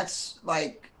 and that's,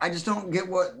 like, I just don't get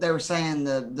what they were saying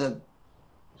it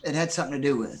had something to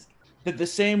do with. The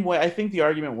same way, I think the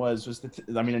argument was that,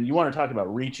 and you want to talk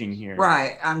about reaching here.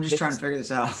 Right. I'm just trying to figure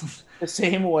this out. The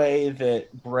same way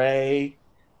that Bray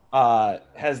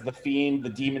has the Fiend, the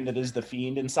demon that is the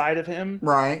Fiend inside of him.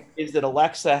 Right. Is that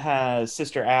Alexa has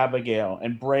Sister Abigail,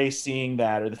 and Bray seeing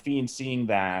that, or the Fiend seeing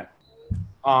that,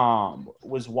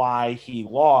 was why he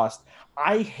lost.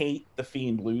 I hate the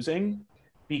Fiend losing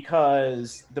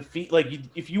because the Fiend, like,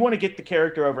 if you want to get the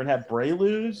character over and have Bray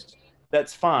lose,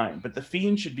 that's fine, but the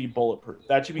Fiend should be bulletproof.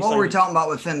 That should be what we were talking about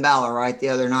with Finn Balor, right, the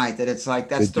other night, that it's like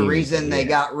that's the reason they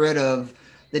got rid of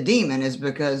the Demon is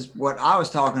because what I was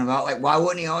talking about, like, why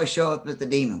wouldn't he always show up as the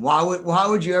Demon? Why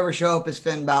would you ever show up as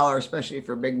Finn Balor, especially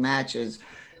for big matches?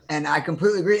 And I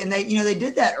completely agree. And they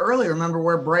did that earlier. Remember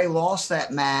where Bray lost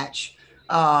that match?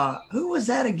 Who was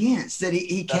that against? That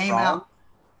he came out.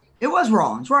 It was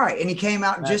Rollins, right? And he came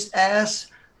out just as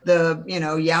the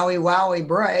Yowie Wowie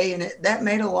Bray, and that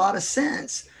made a lot of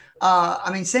sense.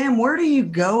 Sam, where do you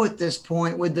go at this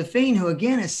point with the Fiend, who,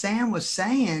 again, as Sam was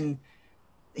saying,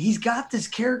 he's got this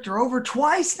character over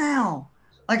twice now.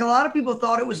 Like, a lot of people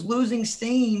thought it was losing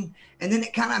steam, and then he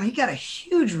got a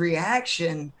huge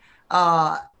reaction.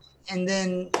 And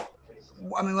then,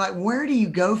 where do you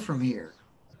go from here?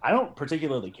 I don't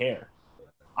particularly care.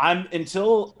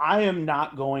 Until I am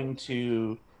not going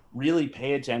to really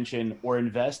pay attention or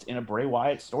invest in a Bray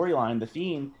Wyatt storyline. The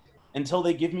Fiend until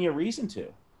they give me a reason to.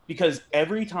 Because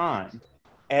every time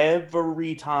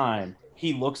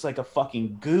he looks like a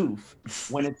fucking goof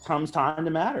when it comes time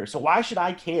to matter. So why should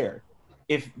I care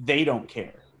if they don't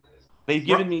care?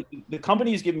 The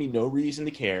company has given me no reason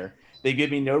to care. They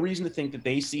give me no reason to think that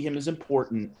they see him as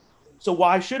important. So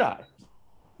why should I?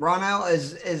 Ronell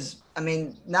is I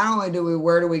mean, not only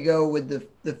where do we go with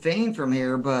the Fiend from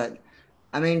here, but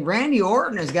I mean, Randy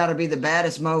Orton has got to be the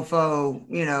baddest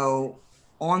mofo,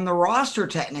 on the roster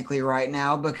technically right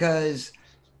now, because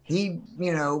he,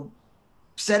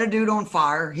 set a dude on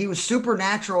fire. He was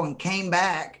supernatural and came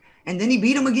back, and then he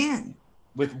beat him again.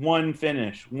 With one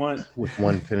finisher.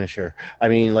 I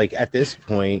mean, like at this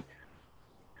point,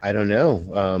 I don't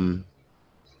know.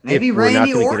 Maybe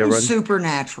Randy Orton's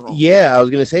supernatural. Yeah, I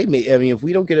was gonna say. I mean, if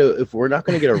we're not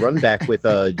gonna get a run back with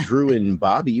Drew and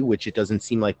Bobby, which it doesn't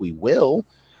seem like we will,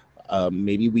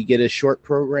 maybe we get a short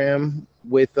program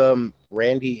with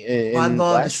Randy and. I'd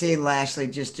love to see Lashley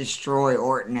just destroy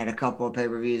Orton at a couple of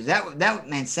pay-per-views. That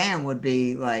man, Sam would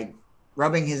be like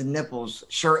rubbing his nipples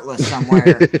shirtless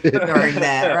somewhere during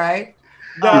that, right?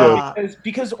 No,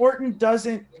 because Orton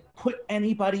doesn't put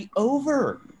anybody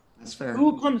over. That's fair.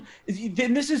 Who comes?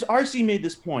 Then this is RC made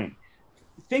this point.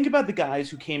 Think about the guys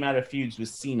who came out of feuds with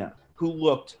Cena who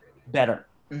looked better.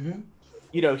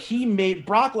 Mm-hmm. He made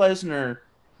Brock Lesnar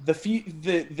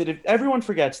that everyone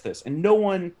forgets this, and no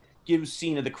one gives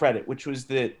Cena the credit, which was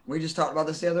that we just talked about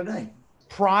this the other day.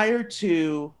 Prior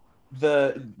to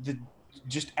the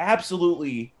just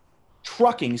absolutely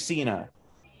trucking Cena,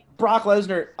 Brock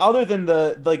Lesnar, other than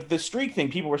the streak thing,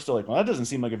 people were still like, well, that doesn't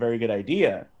seem like a very good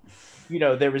idea.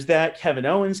 There was that. Kevin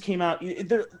Owens came out.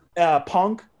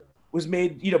 Punk was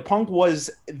made. Punk was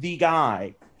the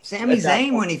guy. Sami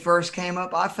Zayn, when he first came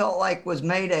up, I felt like was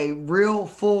made a real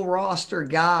full roster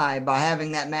guy by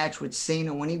having that match with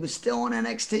Cena when he was still on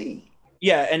NXT.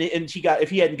 Yeah, and if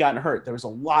he hadn't gotten hurt, there was a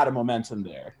lot of momentum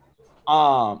there.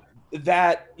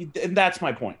 That's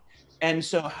my point. And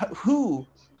so, who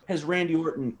has Randy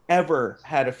Orton ever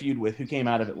had a feud with who came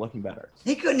out of it looking better?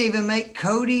 He couldn't even make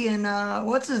Cody and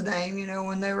what's his name?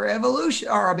 When they were Evolution,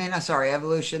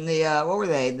 Evolution. What were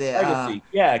they? The Legacy.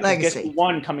 Legacy. Guess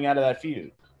one coming out of that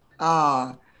feud.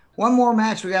 One more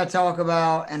match we got to talk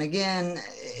about, and again,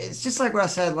 it's just like what I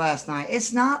said last night.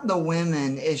 It's not the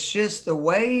women; it's just the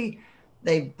way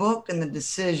they booked and the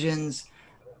decisions.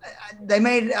 They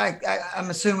made, I'm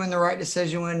assuming, the right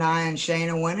decision with Nia and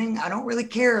Shayna winning. I don't really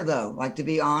care, though, to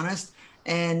be honest.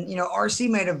 And, RC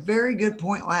made a very good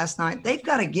point last night. They've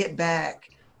got to get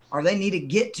back, or they need to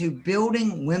get to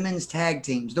building women's tag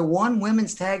teams. The one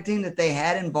women's tag team that they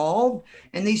had involved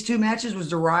in these two matches was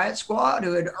the Riot Squad,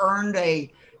 who had earned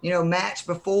a, match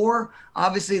before.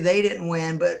 Obviously, they didn't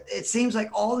win, but it seems like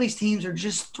all these teams are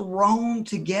just thrown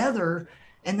together,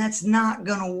 and that's not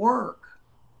going to work.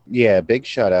 Yeah, big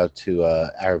shout out to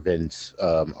our Vince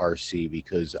RC,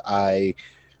 because I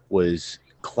was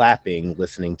clapping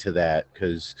listening to that,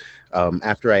 because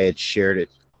after I had shared it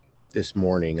this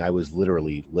morning, I was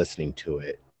literally listening to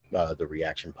it, the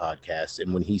Reaction podcast.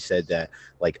 And when he said that,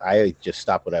 I just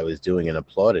stopped what I was doing and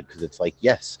applauded, because it's like,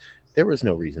 yes, there was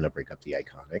no reason to break up the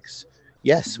Iconics.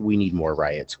 Yes, we need more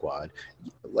Riot Squad.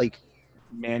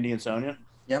 Mandy and Sonya.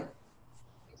 Yep.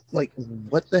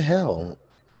 What the hell?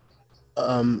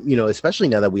 Especially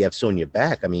now that we have Sonya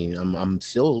back. I mean, I'm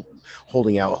still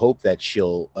holding out hope that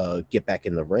she'll get back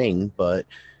in the ring, but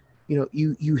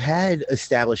you had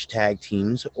established tag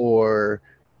teams, or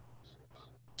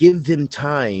give them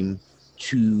time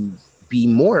to be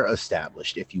more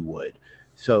established, if you would.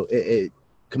 So it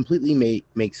completely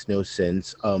makes no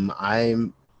sense.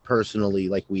 I'm personally,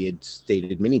 like we had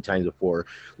stated many times before,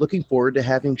 looking forward to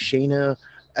having Shayna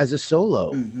as a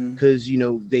solo, because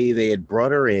they had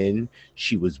brought her in.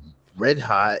 She was red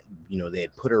hot. They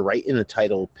had put her right in the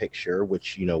title picture,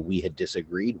 which we had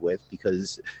disagreed with,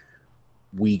 because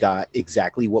we got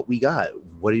exactly what we got.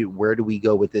 Where do we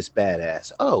go with this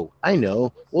badass? Oh, I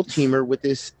know, we'll team her with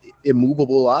this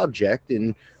immovable object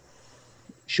and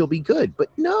she'll be good. But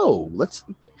no,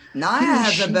 Nia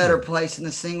has a better place in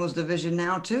the singles division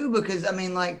now too, because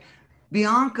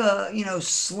Bianca,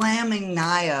 slamming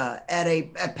Nia at a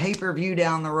pay-per-view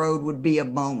down the road would be a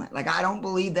moment. I don't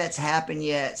believe that's happened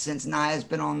yet since Nia's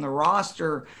been on the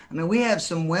roster. I mean, we have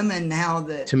some women now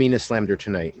that... Tamina slammed her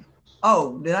tonight.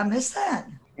 Oh, did I miss that?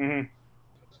 Mm-hmm.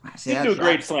 She did a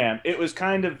great slam. It was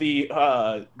kind of the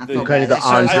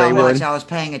Andre one. I was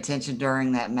paying attention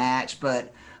during that match,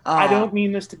 but... I don't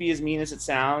mean this to be as mean as it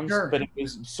sounds, sure. But it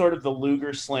was sort of the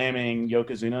Luger slamming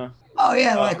Yokozuna. Oh,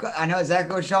 yeah, I know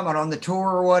exactly what you're talking about, on the tour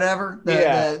or whatever,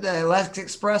 the Lex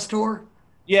Express tour.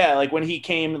 Yeah, like when he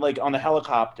came like on the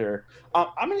helicopter.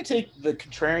 I'm going to take the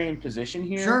contrarian position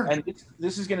here, Sure. and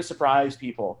this is going to surprise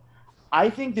people. I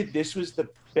think that this was the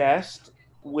best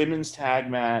women's tag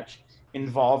match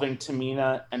involving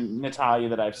Tamina and Natalia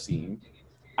that I've seen.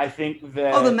 I think Oh,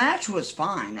 the that match was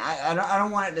fine. I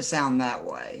don't want it to sound that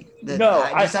way. That no,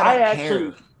 I I don't care.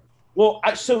 actually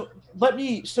so let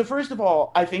me so first of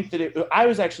all, I think that I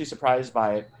was actually surprised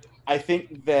by it. I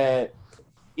think that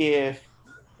if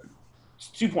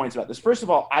 2 points about this. First of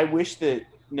all, I wish that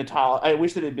it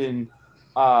had been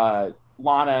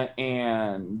Lana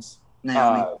and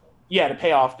Naomi. uh, yeah, to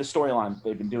pay off the storyline that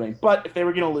they've been doing. But if they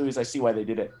were going to lose, I see why they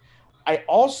did it. I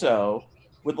also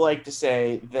would like to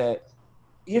say that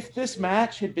if this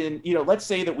match had been, let's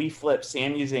say that we flip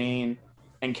Sami Zayn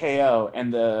and KO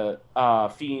and the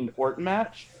Fiend Orton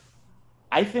match,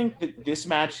 I think that this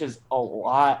match is a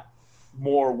lot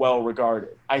more well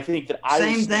regarded. I think that I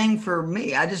Same was thing for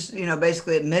me. I just,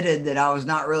 basically admitted that I was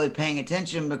not really paying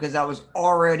attention because I was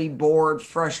already bored,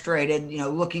 frustrated,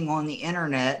 looking on the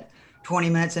internet 20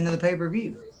 minutes into the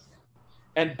pay-per-view.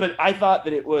 but I thought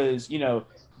that it was,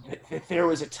 that there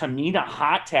was a Tamina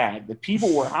hot tag, that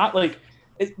people were hot, like,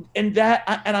 and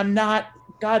I'm not,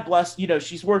 God bless,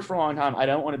 she's worked for a long time. I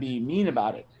don't want to be mean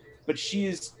about it, but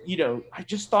she's, I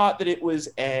just thought that it was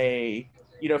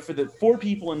for the 4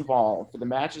 people involved, for the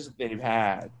matches that they've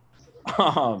had.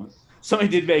 Somebody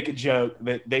did make a joke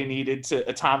that they needed to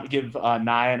give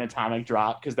Nia an atomic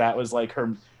drop because that was like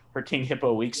her King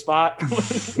Hippo weak spot.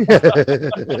 That's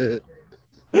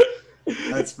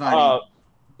uh, funny.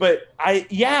 but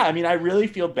I mean, I really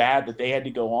feel bad that they had to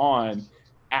go on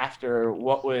after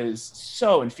what was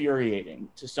so infuriating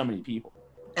to so many people.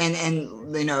 And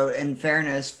in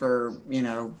fairness for,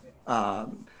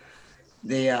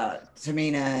 the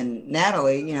Tamina and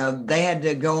Natalie, they had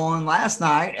to go on last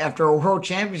night after a world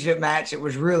championship match. It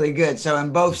was really good. So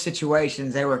in both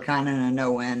situations, they were kind of in a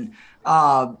no-win.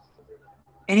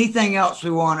 Anything else we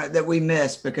want that we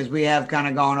missed because we have kind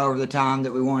of gone over the time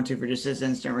that we wanted to for just this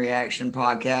instant reaction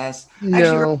podcast? Actually,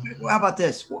 No, how about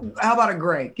this? How about a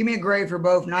grade? Give me a grade for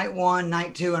both night one,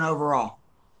 night two, and overall.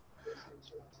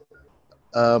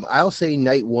 I'll say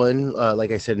night one,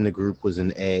 like I said in the group, was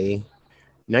an A.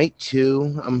 Night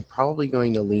two, I'm probably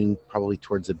going to lean probably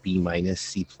towards a B minus,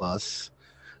 C plus.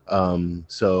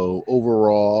 So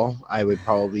overall, I would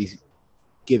probably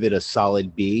give it a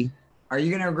solid B. Are you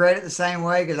going to grade it the same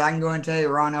way? Because I can go and tell you,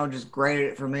 Ronell just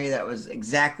graded it for me. That was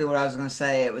exactly what I was going to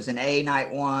say. It was an A night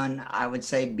one. I would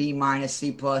say B minus, C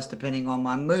plus, depending on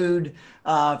my mood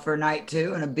for night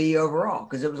two, and a B overall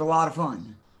because it was a lot of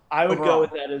fun I would go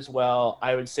with overall. that as well.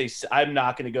 I would say I'm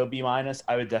not going to go B minus.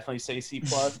 I would definitely say C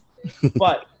plus.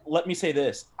 But let me say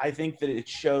this: I think that it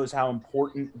shows how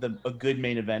important a good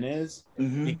main event is,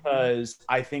 Hmm. because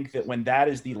I think that when that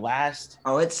is the last,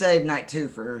 Oh, it saved night two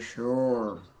for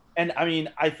sure. and I mean,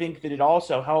 I think that it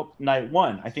also helped night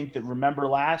one. I think that, remember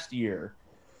last year,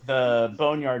 the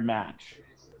Boneyard match,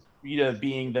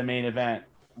 being the main event,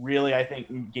 really, I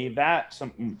think gave that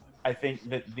some. I think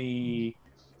that the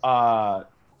uh,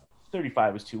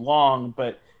 35 was too long,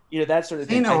 but that sort of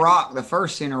thing. Cena Rock, the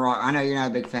first Cena Rock, I know you're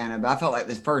not a big fan of, but I felt like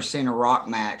the first Cena Rock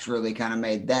match really kind of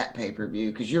made that pay per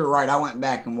view. Because you're right, I went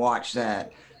back and watched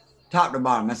that top to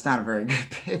bottom. That's not a very good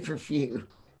pay per view.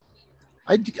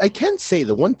 I can say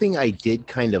the one thing I did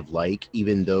kind of like,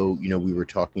 even though we were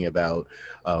talking about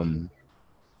um,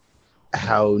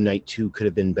 how night two could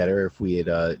have been better if we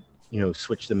had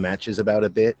switched the matches about a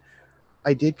bit.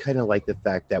 I did kind of like the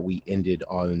fact that we ended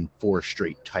on 4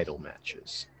 straight title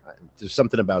matches. There's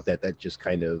something about that just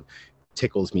kind of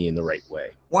tickles me in the right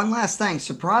way. One last thing,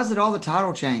 surprised at all the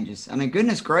title changes. I mean,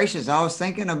 goodness gracious, I was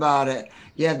thinking about it.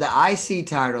 You have the IC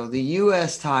title, the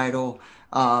US title,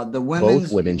 Both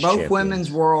women's both women's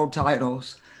champions. world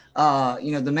titles.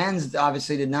 The men's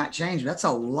obviously did not change. But that's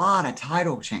a lot of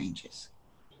title changes.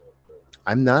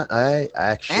 I'm not. I And the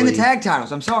actually. tag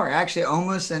titles. I'm sorry, actually,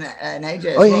 Omos and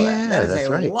AJ Oh as well. That yeah, is a that's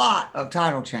right. lot of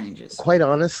title changes. Quite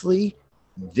honestly,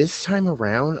 this time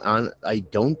around, I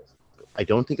don't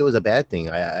think it was a bad thing.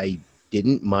 I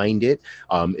didn't mind it,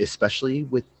 especially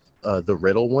with the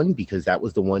Riddle one because that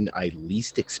was the one I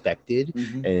least expected,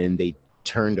 Hmm. and they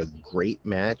turned a great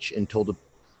match and told a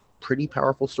pretty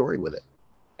powerful story with it.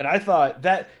 And I thought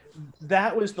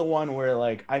that was the one where,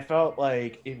 like, I felt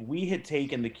like if we had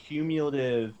taken the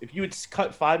cumulative, if you had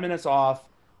cut 5 minutes off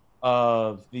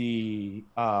of the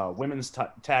women's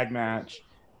tag match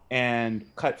and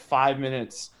cut 5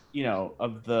 minutes,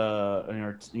 of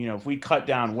the, if we cut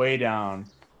down way down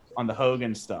on the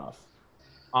Hogan stuff,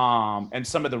 and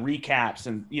some of the recaps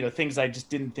and things I just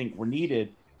didn't think were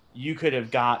needed, you could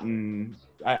have gotten.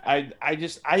 I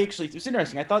actually, it was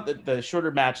interesting. I thought that the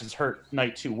shorter matches hurt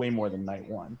night 2 way more than night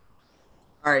 1.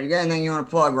 All right, you got anything you want to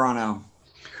plug, Ronell?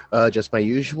 Just my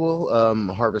usual,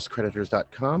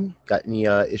 harvestcreditors.com. Got any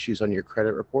issues on your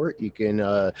credit report? You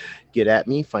can get at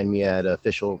me. Find me at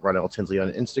official Ronell Tinsley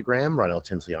on Instagram, Ronell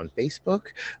Tinsley on Facebook.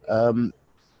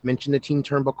 Mention the Team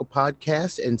Turnbuckle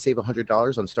podcast and save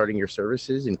 $100 on starting your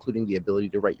services, including the ability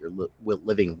to write your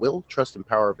living will, trust, and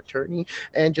power of attorney,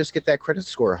 and just get that credit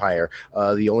score higher.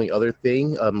 The only other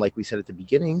thing, like we said at the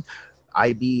beginning,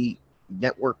 IB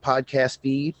Network podcast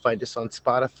feed. Find us on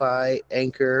Spotify,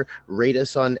 Anchor, rate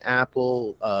us on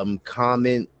Apple,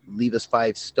 comment, leave us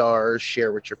 5 stars,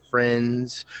 share with your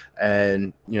friends,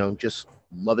 and just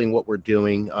loving what we're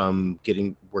doing.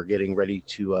 We're getting ready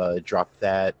to drop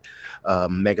that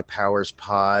Mega Powers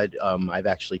pod. I've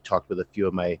actually talked with a few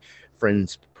of my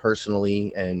friends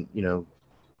personally, and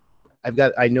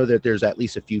I know that there's at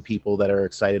least a few people that are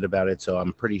excited about it, so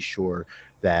I'm pretty sure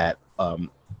that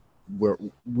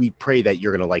we pray that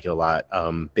you're going to like it a lot.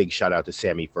 Big shout out to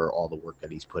Sammy for all the work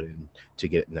that he's put in to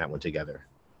getting that one together.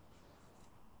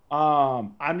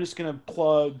 I'm just going to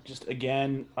plug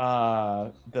again,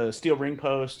 the Steel Ring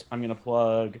Post. I'm going to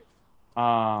plug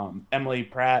Emily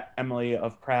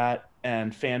of Pratt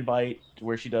and Fanbite,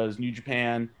 where she does New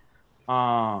Japan.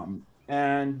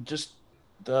 And just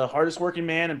the hardest working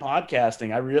man in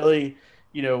podcasting. I really,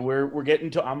 we're getting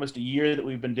to almost a year that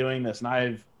we've been doing this,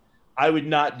 and I would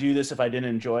not do this if I didn't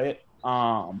enjoy it.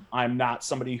 I'm not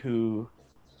somebody who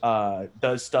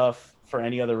does stuff for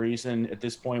any other reason at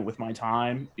this point. With my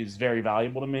time is very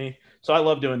valuable to me. So I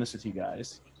love doing this with you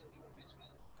guys.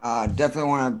 Definitely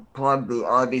want to plug the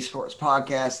RB Sports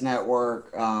Podcast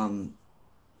Network,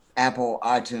 Apple,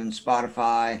 iTunes,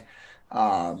 Spotify.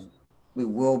 We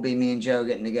will be, me and Joe,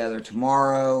 getting together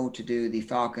tomorrow to do the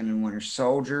Falcon and Winter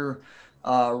Soldier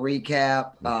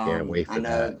recap. Can't wait for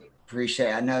that.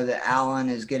 I know that Alan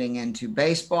is getting into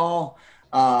baseball,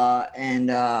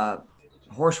 and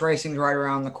horse racing's right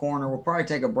around the corner. We'll probably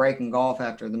take a break in golf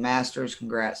after the Masters.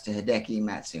 Congrats to Hideki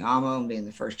Matsuyama being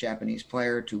the first Japanese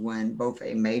player to win both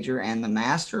a major and the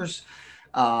Masters.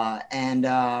 Again,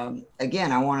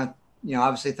 I want to,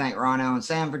 obviously thank Ronell and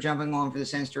Sam for jumping on for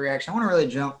this instant reaction. I want to really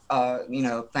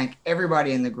thank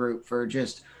everybody in the group for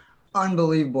just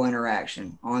unbelievable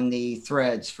interaction on the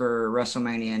threads for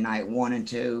WrestleMania night 1 and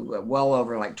 2. Well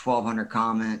over 1,200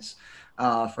 comments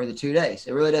for the 2 days.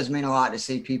 It really does mean a lot to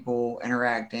see people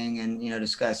interacting and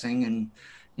discussing and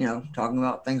talking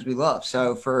about things we love.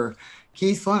 So for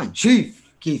Chief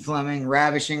Keith Fleming,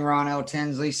 Ravishing Ronell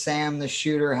Tinsley, Sam the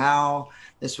Shooter Howell,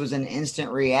 this was an instant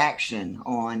reaction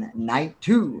on night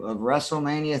 2 of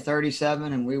WrestleMania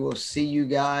 37, and we will see you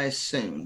guys soon.